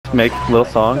make little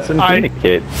songs and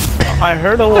communicate. I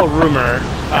heard a little rumor.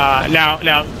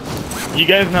 Now, you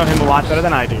guys know him a lot better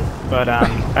than I do, but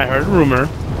I heard a rumor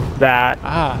that.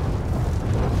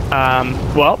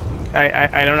 Well,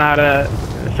 I don't know how to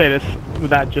say this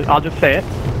without I'll just say it.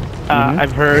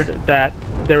 I've heard that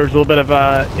there was a little bit of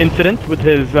a incident with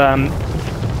his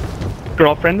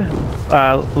girlfriend,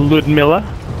 Ludmilla.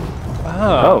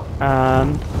 Oh.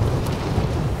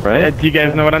 Right. Do you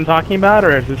guys know what I'm talking about,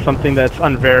 or is this something that's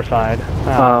unverified?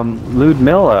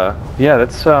 Ludmilla. Yeah,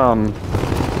 that's something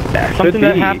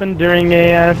that happened during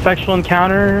a sexual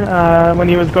encounter when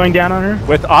he was going down on her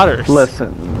with otters.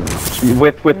 Listen,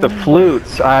 with the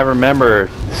flutes, I remember.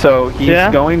 So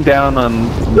he's going down on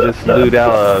this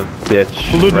Ludella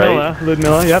bitch. Ludmilla. Right?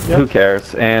 Ludmilla. Yep. Who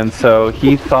cares? And so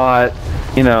he thought,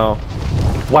 you know,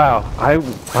 wow,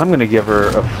 I'm gonna give her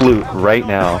a flute right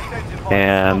now.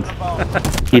 And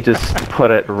he just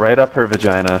put it right up her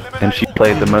vagina, and she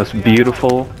played the most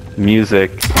beautiful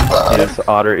music his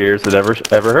otter ears had ever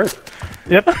heard.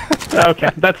 Yep. Okay,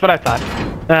 that's what I thought.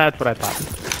 That's what I thought.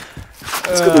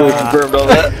 It's good that we confirmed all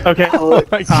that. Okay. Oh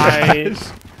my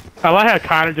gosh. I like how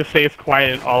Connor just stays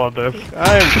quiet in all of this.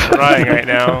 I'm crying right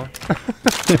now.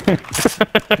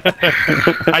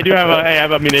 I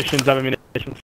have munitions.